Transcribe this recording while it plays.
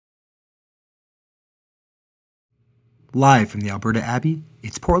Live from the Alberta Abbey,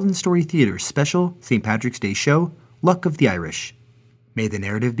 it's Portland Story Theatre's special St. Patrick's Day show, Luck of the Irish. May the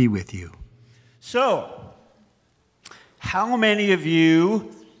narrative be with you. So, how many of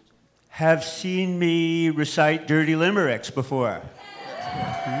you have seen me recite dirty limericks before?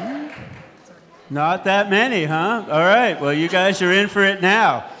 Not that many, huh? All right, well, you guys are in for it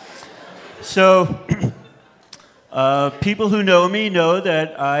now. So, people who know me know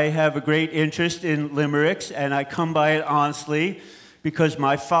that I have a great interest in limericks, and I come by it honestly because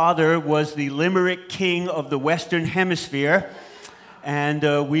my father was the limerick king of the Western Hemisphere,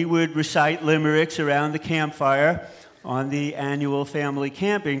 and we would recite limericks around the campfire on the annual family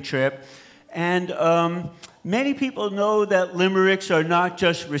camping trip. And many people know that limericks are not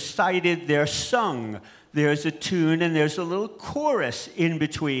just recited, they're sung. There's a tune and there's a little chorus in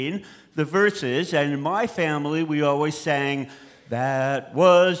between the verses, and in my family, we always sang, "That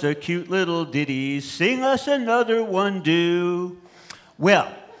was a cute little ditty, sing us another one, do." Well,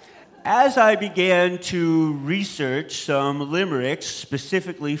 as I began to research some limericks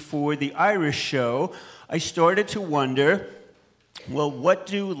specifically for the Irish show, I started to wonder, well, what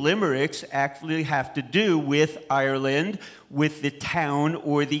do limericks actually have to do with Ireland, with the town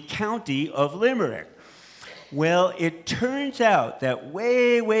or the county of Limerick? Well, it turns out that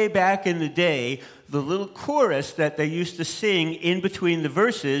way back in the day, the little chorus that they used to sing in between the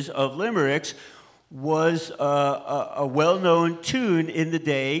verses of limericks was a well-known tune in the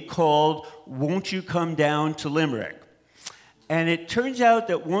day called "Won't You Come Down to Limerick?" And it turns out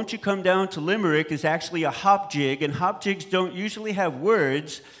that "Won't You Come Down to Limerick" is actually a hop jig, and hop jigs don't usually have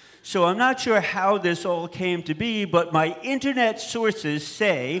words, so I'm not sure how this all came to be, but my internet sources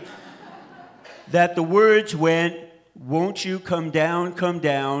say that the words went, "Won't you come down,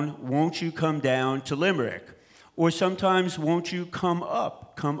 won't you come down to Limerick?" Or sometimes, "Won't you come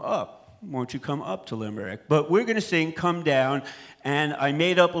up, won't you come up to Limerick?" But we're going to sing "Come Down," and I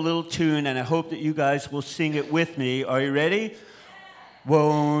made up a little tune, and I hope that you guys will sing it with me. Are you ready?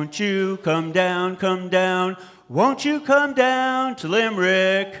 Won't you come down, won't you come down to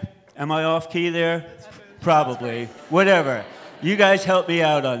Limerick? Am I off key there? Probably. Whatever. You guys help me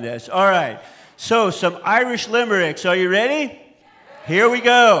out on this. All right. So, some Irish limericks. Are you ready? Here we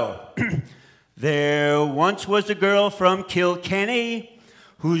go. There once was a girl from Kilkenny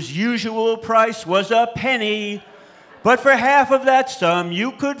whose usual price was a penny, but for half of that sum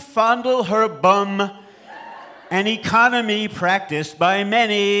you could fondle her bum, an economy practiced by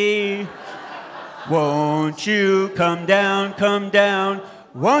many. Won't you come down,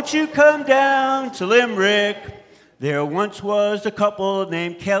 won't you come down to Limerick? There once was a couple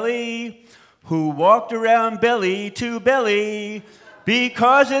named Kelly who walked around belly to belly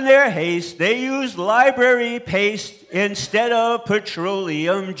because in their haste they used library paste instead of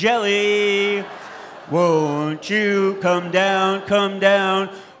petroleum jelly. Won't you come down,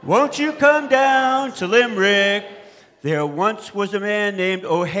 won't you come down to Limerick? There once was a man named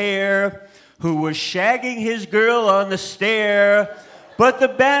O'Hare who was shagging his girl on the stair, but the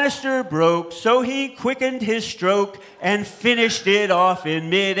banister broke, so he quickened his stroke and finished it off in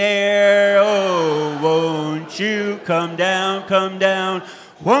midair. Oh, won't you come down,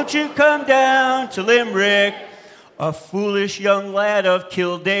 won't you come down to Limerick? A foolish young lad of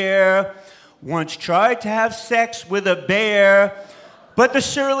Kildare once tried to have sex with a bear, but the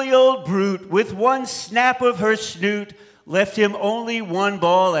surly old brute, with one snap of her snoot, left him only one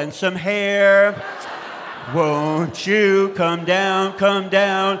ball and some hair. Won't you come down,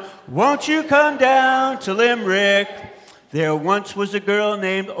 won't you come down to Limerick? There once was a girl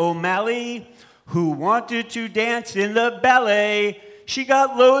named O'Malley who wanted to dance in the ballet. She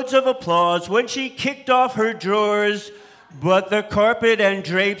got loads of applause when she kicked off her drawers, but the carpet and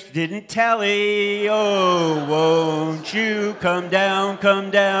drapes didn't tally. Oh, won't you come down,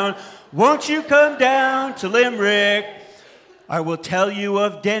 won't you come down to Limerick? I will tell you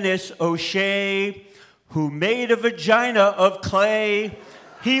of Dennis O'Shea, who made a vagina of clay.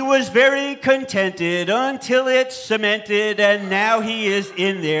 He was very contented until it cemented, and now he is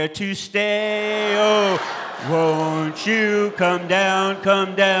in there to stay. Oh, won't you come down,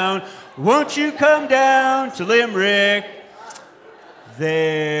 won't you come down to Limerick?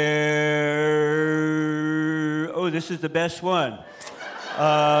 This is the best one.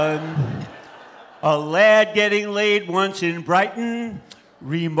 A lad getting laid once in Brighton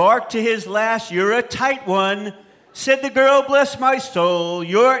remarked to his lass, "You're a tight one." Said the girl, "Bless my soul,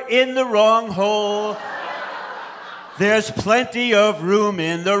 you're in the wrong hole. There's plenty of room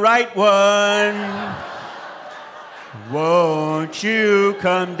in the right one." Won't you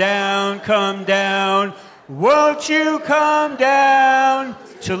come down, won't you come down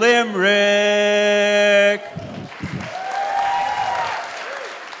to Limerick?